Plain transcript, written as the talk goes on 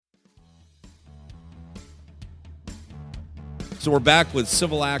So we're back with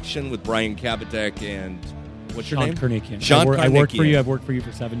Civil Action with Brian Kabatek and what's your Sean name? Kernikian. Sean Kernikian. I worked for you. I've worked for you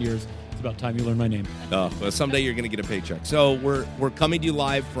for 7 years. It's about time you learn my name. Oh, well, someday you're going to get a paycheck. So we're coming to you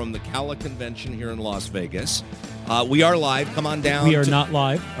live from the CALA convention here in Las Vegas. We are live. Come on down. We are not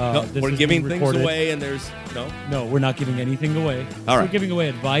live. No, This we're is giving being things recorded. away, and there's no. No, we're not giving anything away. All right. We're giving away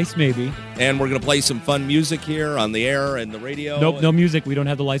advice, maybe. And we're going to play some fun music here on the air and the radio. Nope, no music. We don't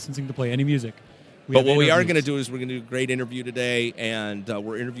have the licensing to play any music. But what we are going to do is we're going to do a great interview today, and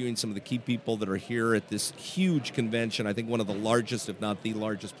we're interviewing some of the key people that are here at this huge convention. I think one of the largest, if not the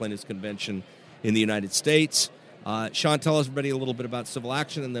largest, plaintiffs' convention in the United States. Sean, tell everybody a little bit about Civil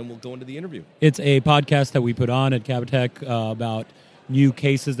Action, and then we'll go into the interview. It's a podcast that we put on at Kabatek about new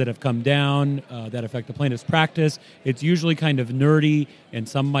cases that have come down that affect the plaintiff's practice. It's usually kind of nerdy, and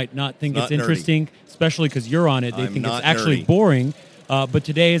some might not think it's interesting, especially because you're on it. They think it's actually boring. But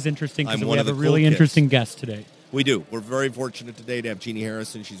today is interesting because we have a really interesting guest today. We do. We're very fortunate today to have Jeannie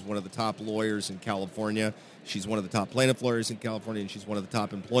Harrison. She's one of the top lawyers in California. She's one of the top plaintiff lawyers in California, and she's one of the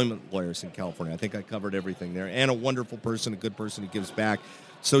top employment lawyers in California. I think I covered everything there. And a wonderful person, a good person who gives back.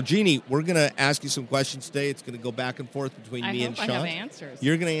 So, Jeannie, we're going to ask you some questions today. It's going to go back and forth between me and Sean. I have answers.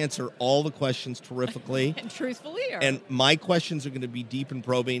 You're going to answer all the questions terrifically. And truthfully? And my questions are going to be deep and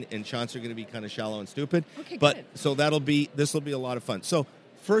probing, and Sean's are going to be kind of shallow and stupid. Okay, but good. So this will be a lot of fun. So,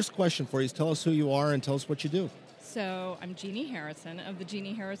 first question for you is tell us who you are and tell us what you do. So I'm Jeannie Harrison of the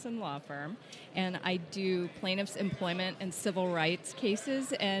Jeannie Harrison Law Firm, and I do plaintiffs' employment and civil rights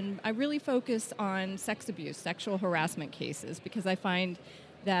cases, and I really focus on sex abuse, sexual harassment cases, because I find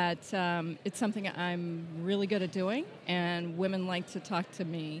that it's something I'm really good at doing, and women like to talk to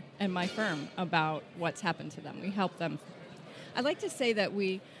me and my firm about what's happened to them. We help them. I like to say that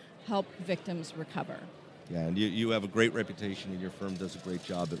we help victims recover. Yeah, and you have a great reputation, and your firm does a great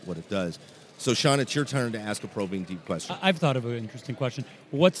job at what it does. So, Sean, it's your turn to ask a probing deep question. I've thought of an interesting question.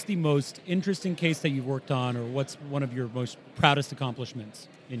 What's the most interesting case that you've worked on, or what's one of your most proudest accomplishments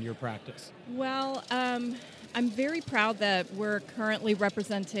in your practice? Well, I'm very proud that we're currently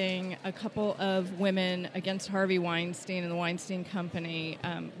representing a couple of women against Harvey Weinstein and the Weinstein Company.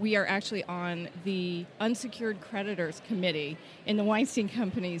 We are actually on the unsecured creditors committee in the Weinstein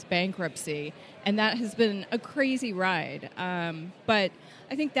Company's bankruptcy, and that has been a crazy ride. But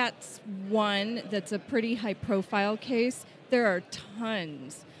I think that's one that's a pretty high-profile case. There are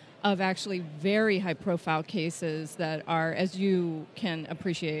tons of actually very high-profile cases that are, as you can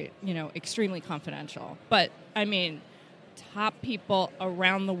appreciate, extremely confidential. But, I mean, top people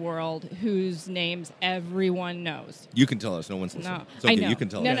around the world whose names everyone knows. You can tell us. No one's listening. No, it's okay. I know. You can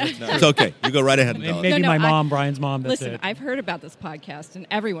tell No, us. no. It's okay. You go right ahead and tell us. Maybe my mom, Brian's mom, that's Listen, it. I've heard about this podcast, and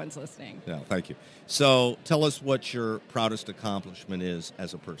everyone's listening. No, thank you. So tell us what your proudest accomplishment is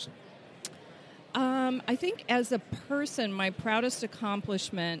as a person. I think as a person, my proudest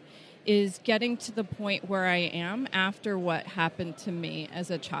accomplishment is getting to the point where I am after what happened to me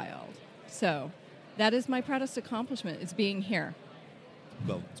as a child. So that is my proudest accomplishment, is being here.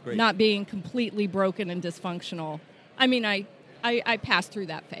 Well, it's great. Not being completely broken and dysfunctional. I mean, I passed through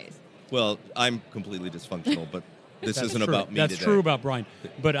that phase. Well, I'm completely dysfunctional, but this That's isn't true. about me That's today. true about Brian.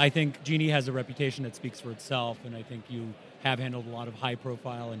 But I think Jeannie has a reputation that speaks for itself, and I think you have handled a lot of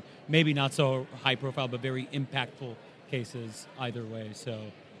high-profile and maybe not so high-profile, but very impactful cases either way. So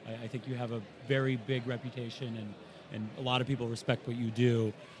I think you have a very big reputation, and a lot of people respect what you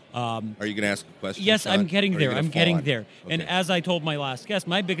do. Are you going to ask a question? Yes, Sean? I'm getting Or are you there. gonna I'm fall getting on it? there. Okay. And as I told my last guest,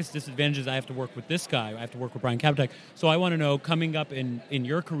 my biggest disadvantage is I have to work with this guy. I have to work with Brian Kabatek. So I want to know, coming up in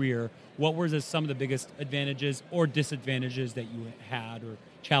your career, what were some of the biggest advantages or disadvantages that you had, or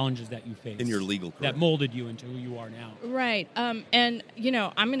challenges that you faced In your legal career. that molded you into who you are now? Right. And,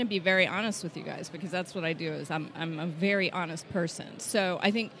 I'm going to be very honest with you guys, because that's what I do, is I'm a very honest person. So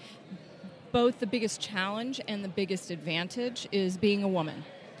I think both the biggest challenge and the biggest advantage is being a woman,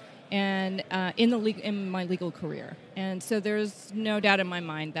 and in my legal career. And so there's no doubt in my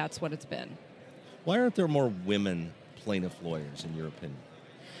mind that's what it's been. Why aren't there more women plaintiff lawyers, in your opinion?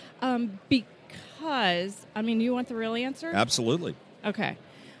 Because, you want the real answer? Absolutely. Okay.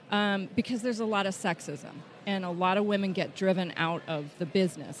 Because there's a lot of sexism, and a lot of women get driven out of the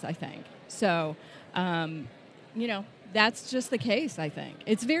business, I think. So, that's just the case, I think.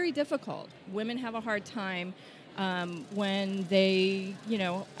 It's very difficult. Women have a hard time when they,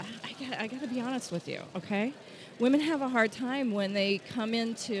 I got to be honest with you, okay? Women have a hard time when they come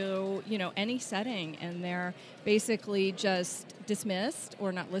into, any setting, and they're basically just dismissed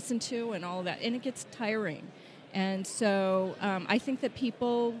or not listened to and all of that, and it gets tiring. And so I think that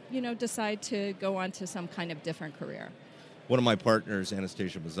people, decide to go on to some kind of different career. One of my partners,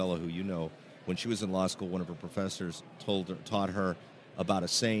 Anastasia Mazzella, who you know, when she was in law school, one of her professors taught her about a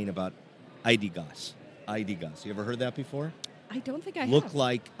saying about IDGAS. IDGAS. You ever heard that before? I don't think I Look have.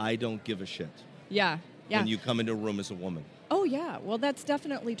 like I don't give a shit. Yeah. When you come into a room as a woman. Oh, yeah. Well, that's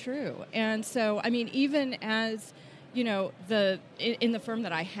definitely true. And so, I mean, even as, in the firm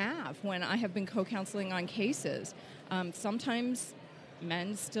that I have, when I have been co-counseling on cases, sometimes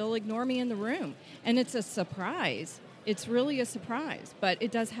men still ignore me in the room. And it's a surprise. It's really a surprise, but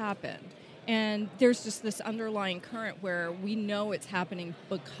it does happen. And there's just this underlying current where we know it's happening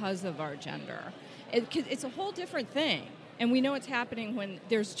because of our gender. It's a whole different thing. And we know it's happening when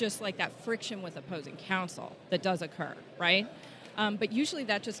there's just like that friction with opposing counsel that does occur, right? But usually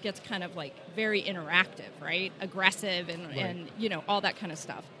that just gets kind of like very interactive, right? Aggressive and all that kind of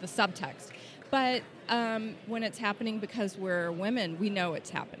stuff, the subtext. But when it's happening because we're women, we know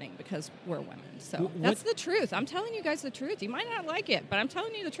it's happening because we're women. So that's the truth. I'm telling you guys the truth. You might not like it, but I'm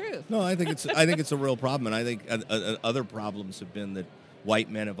telling you the truth. No, I think it's a real problem, and I think other problems have been that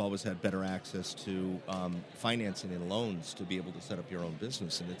white men have always had better access to financing and loans to be able to set up your own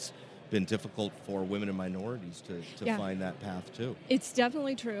business, and it's been difficult for women and minorities to find that path too. It's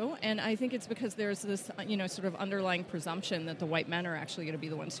definitely true, and I think it's because there's this sort of underlying presumption that the white men are actually going to be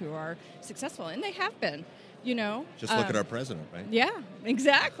the ones who are successful, and they have been. Just look at our president, right? Yeah,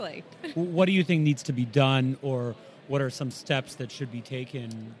 exactly. What do you think needs to be done, or what are some steps that should be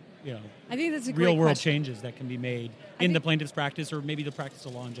taken? I think that's a great real-world question. changes that can be made in the plaintiff's practice, or maybe the practice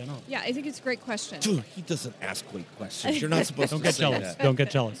of law in general. Yeah, I think it's a great question. Dude, he doesn't ask great questions. You're not supposed to say that. Don't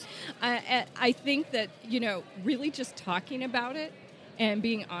get jealous. I think that, really just talking about it and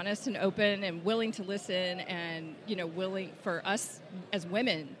being honest and open and willing to listen and, willing for us as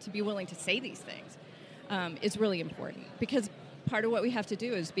women to be willing to say these things is really important, because part of what we have to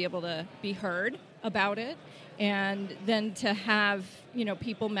do is be able to be heard about it, and then to have,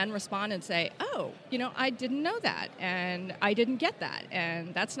 men respond and say, oh, I didn't know that, and I didn't get that,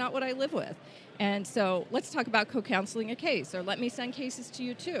 and that's not what I live with. And so let's talk about co-counseling a case, or let me send cases to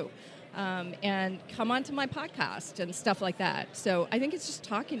you too, and come on to my podcast and stuff like that. So I think it's just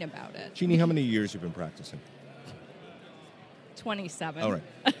talking about it. Jeannie, how many years have you been practicing? 27. All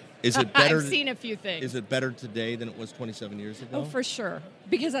right. Is it better? I've seen a few things. Is it better today than it was 27 years ago? Oh, for sure.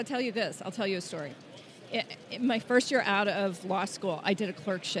 Because I'll tell you this. I'll tell you a story. In my first year out of law school, I did a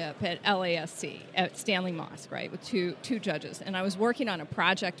clerkship at LASC, at Stanley Mosk, right, with two judges. And I was working on a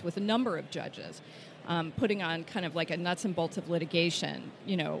project with a number of judges, putting on kind of like a nuts and bolts of litigation,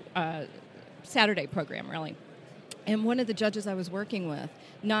 Saturday program, really. And one of the judges I was working with,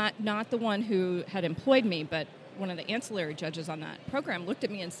 not the one who had employed me, but one of the ancillary judges on that program, looked at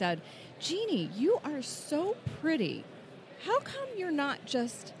me and said, Jeannie, you are so pretty. How come you're not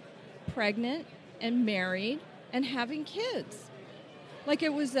just pregnant and married and having kids? Like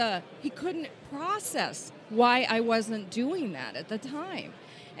it was he couldn't process why I wasn't doing that at the time.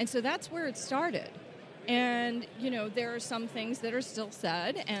 And so that's where it started. And, there are some things that are still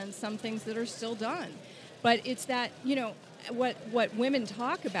said and some things that are still done. But it's that, what women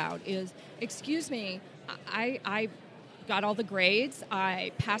talk about is, excuse me, I got all the grades,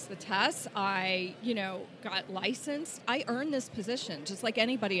 I passed the tests, I, got licensed. I earned this position just like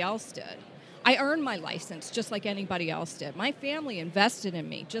anybody else did. I earned my license just like anybody else did. My family invested in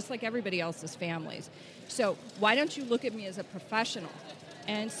me just like everybody else's families. So why don't you look at me as a professional?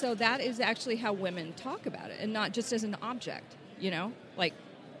 And so that is actually how women talk about it, and not just as an object, like,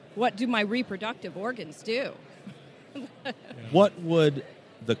 what do my reproductive organs do? What would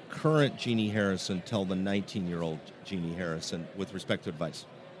the current Jeannie Harrison tell the 19-year-old Jeannie Harrison with respect to advice?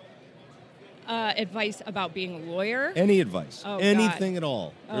 Advice about being a lawyer? Any advice. Oh, anything God. at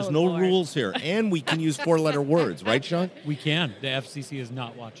all. Oh, There's no Lord. rules here. And we can use four-letter words, right, Sean? We can. The FCC is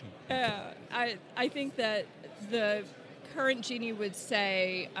not watching. I think that the current Jeannie would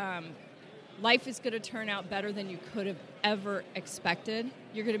say, life is going to turn out better than you could have ever expected.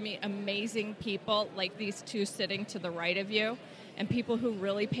 You're going to meet amazing people like these two sitting to the right of you, and people who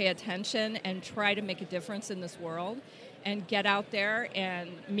really pay attention and try to make a difference in this world, and get out there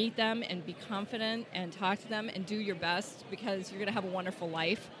and meet them and be confident and talk to them and do your best, because you're going to have a wonderful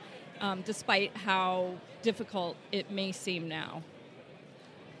life, despite how difficult it may seem now.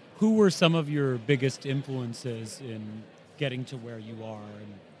 Who were some of your biggest influences in getting to where you are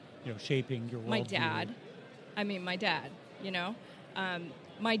and shaping your worldview? My dad.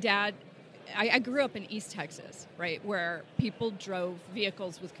 My dad, I grew up in East Texas, right, where people drove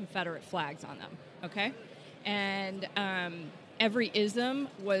vehicles with Confederate flags on them, okay? And every ism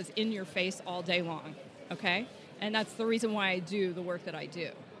was in your face all day long, okay? And that's the reason why I do the work that I do,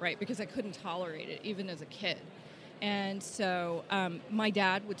 right? Because I couldn't tolerate it, even as a kid. And so my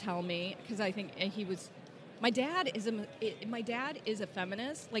dad would tell me, because I think my dad is a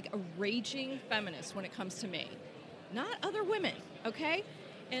feminist, like a raging feminist when it comes to me, not other women, okay?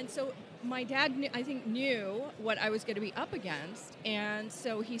 And so my dad, knew what I was going to be up against, and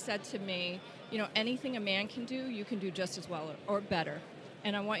so he said to me, anything a man can do, you can do just as well or better.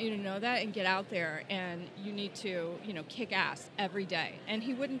 And I want you to know that and get out there, and you need to, kick ass every day. And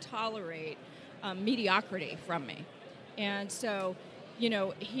he wouldn't tolerate mediocrity from me. And so,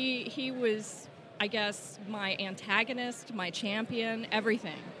 he was, I guess, my antagonist, my champion,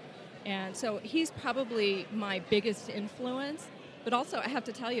 everything. And so he's probably my biggest influence. But also, I have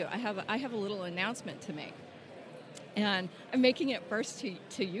to tell you, I have a little announcement to make. And I'm making it first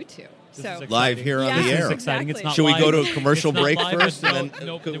to you two. So live here on the air. This is exciting. Exactly. It's not Should we live. go to a commercial It's break not live. first? No, and then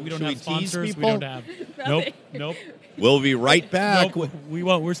nope. should We don't we have tease sponsors. We people? don't have. Nothing. Nope. We'll be right back. Nope. We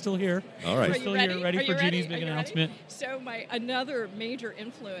won't. We're still here. All We're right. still Are you here, ready Are for you Judy's Are big you announcement. So another major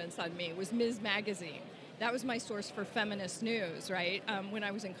influence on me was Ms. Magazine. That was my source for feminist news, right, when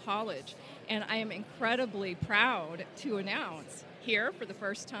I was in college. And I am incredibly proud to announce here for the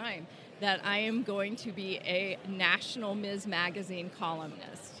first time that I am going to be a national Ms. Magazine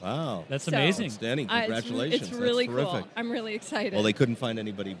columnist. Wow. That's So, amazing. Outstanding. Congratulations. It's really That's terrific. cool. I'm really excited. Well, they couldn't find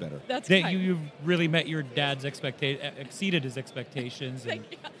anybody better. That's That kind. you've really met your dad's exceeded his expectations, and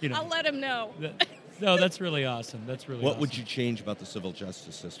I'll let him know. No, that's really awesome. That's really. What awesome. would you change about the civil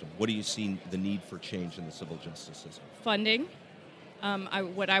justice system? What do you see the need for change in the civil justice system? Funding.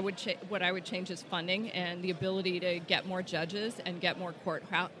 What I would change is funding and the ability to get more judges and get more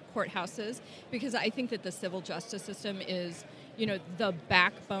courthouses, because I think that the civil justice system is, the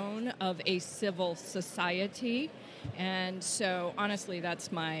backbone of a civil society. And so, honestly,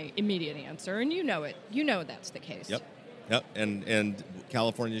 that's my immediate answer, and you know it. You know that's the case. Yep. And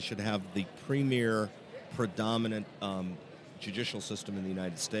California should have the premier, predominant judicial system in the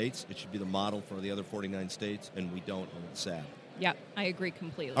United States. It should be the model for the other 49 states, and we don't, and it's sad. Yep, I agree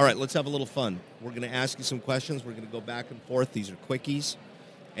completely. All right, let's have a little fun. We're going to ask you some questions. We're going to go back and forth. These are quickies,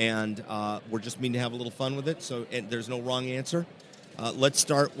 and we're just meaning to have a little fun with it, so there's no wrong answer. Let's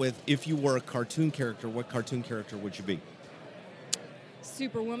start with, if you were a cartoon character, what cartoon character would you be?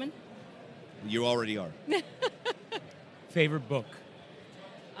 Superwoman. You already are. Favorite book?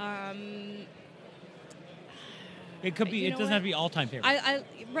 It could be. You It know doesn't what? have to be all-time favorite.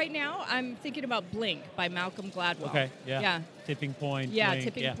 Right now, I'm thinking about Blink by Malcolm Gladwell. Okay. Yeah. Yeah. Tipping Point. Yeah, Blink,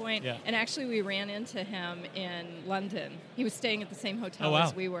 Tipping Point. Yeah. And actually, we ran into him in London. He was staying at the same hotel Oh, wow.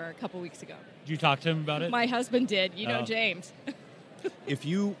 as we were a couple weeks ago. Did you talk to him about it? My husband did. You know, Oh. James. If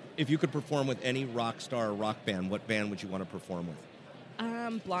you could perform with any rock star or rock band, what band would you want to perform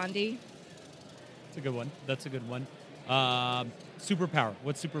with? Blondie. That's a good one. That's a good one. Superpower.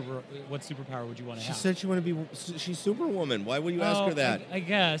 What superpower would you want to She have? said she wanted to be. She's Superwoman. Why would you ask her that? I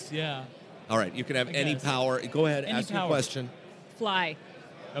guess. Yeah. All right, you can have I any guess. power. Go ahead, Any ask your power. question. Fly.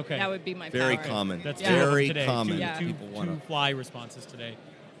 Okay. That would be my Very power. common. That's Yeah. very today. common. Yeah. People want Two fly responses today.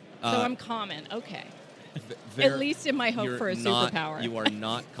 So I'm common. Okay. to. At least in my hope for a superpower. You are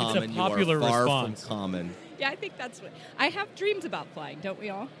not common. popular you are far response. from common. Yeah, I think that's what... I have dreams about flying, don't we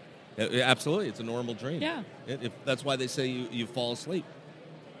all? Absolutely, it's a normal dream. Yeah. That's why they say you fall asleep.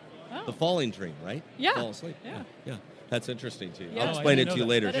 Oh. The falling dream, right? Yeah. Fall asleep. Yeah. That's interesting to you. Yeah. I'll Oh, I explain it didn't to you know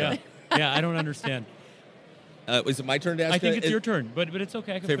later. that. John. Yeah. Yeah. I don't understand. Is it my turn to ask? I think you? it's your turn, but it's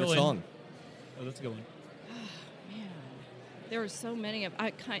okay. I can Favorite fill in. song? Oh, that's a good one. Man, there were so many of.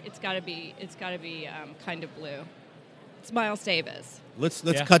 It's got to be Kind of Blue. It's Miles Davis. Let's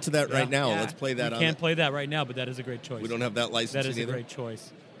Yeah. cut to that right Yeah. now. Yeah. Let's play that. You on can't the- play that right now, but that is a great choice. We don't have that license. That is a either. great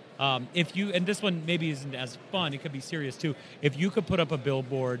choice. If you, and this one maybe isn't as fun, it could be serious too. If you could put up a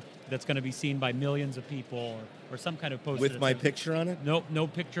billboard that's going to be seen by millions of people, or some kind of poster With that my says- picture on it. Nope, no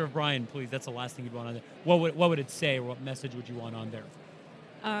picture of Brian, please. That's the last thing you'd want on there. What would it say, or what message would you want on there?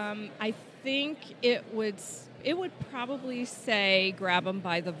 I think it would probably say "Grab 'em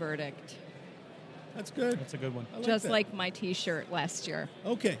by the verdict," That's good. That's a good one. I like just that. like my T-shirt last year.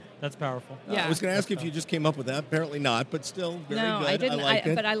 Okay. That's powerful. Yeah. I was going to ask you if you just came up with that. Apparently not, but still very no, good. I didn't. I like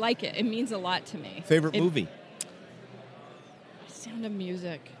it. But I like it. It means a lot to me. Favorite movie? Sound of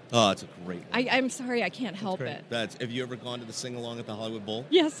Music. Oh, it's a great one. I'm sorry, I can't help great. it. Have you ever gone to the sing along at the Hollywood Bowl?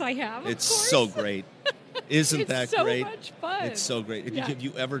 Yes, I have. It's of course. so great. Isn't It's that so great? much fun. It's so great. Yeah. Have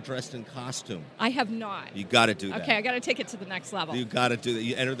you ever dressed in costume? I have not. You got to do that. Okay, I got to take it to the next level. You got to do that.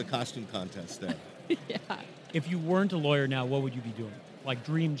 You enter the costume contest there. Yeah. If you weren't a lawyer now, what would you be doing? Like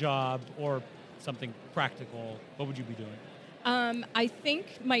dream job or something practical? What would you be doing? I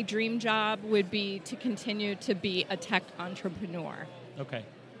think my dream job would be to continue to be a tech entrepreneur. Okay.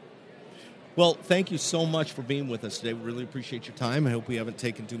 Well, thank you so much for being with us today. We really appreciate your time. I hope we haven't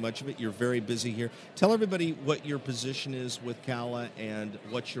taken too much of it. You're very busy here. Tell everybody what your position is with CALA and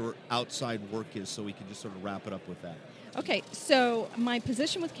what your outside work is so we can just sort of wrap it up with that. Okay, so my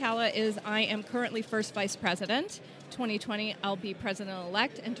position with CALA is I am currently first vice president. 2020, I'll be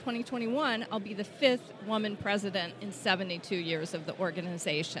president-elect. In 2021, I'll be the 5th woman president in 72 years of the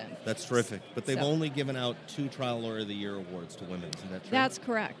organization. That's terrific. But they've only given out 2 Trial Lawyer of the Year awards to women. Isn't that true? That's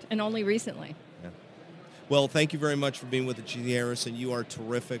correct, and only recently. Yeah. Well, thank you very much for being with us, Jeannie Harrison. You are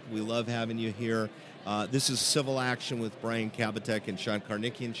terrific. We love having you here. This is Civil Action with Brian Kabateck and Sean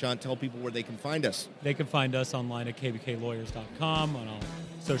Karnicki. And Sean, tell people where they can find us. They can find us online at kbklawyers.com, on all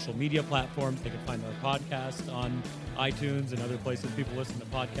social media platforms. They can find our podcast on iTunes and other places people listen to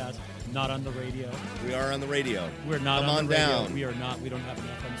podcasts. Not on the radio. We are on the radio. We're not Come on the radio. Down. We are not. We don't have an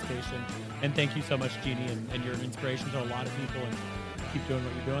FM station. And thank you so much, Jeannie, and you're an inspiration to a lot of people. And keep doing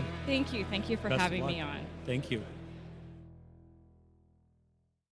what you're doing. Thank you. Thank you for Best having me on. Thank you.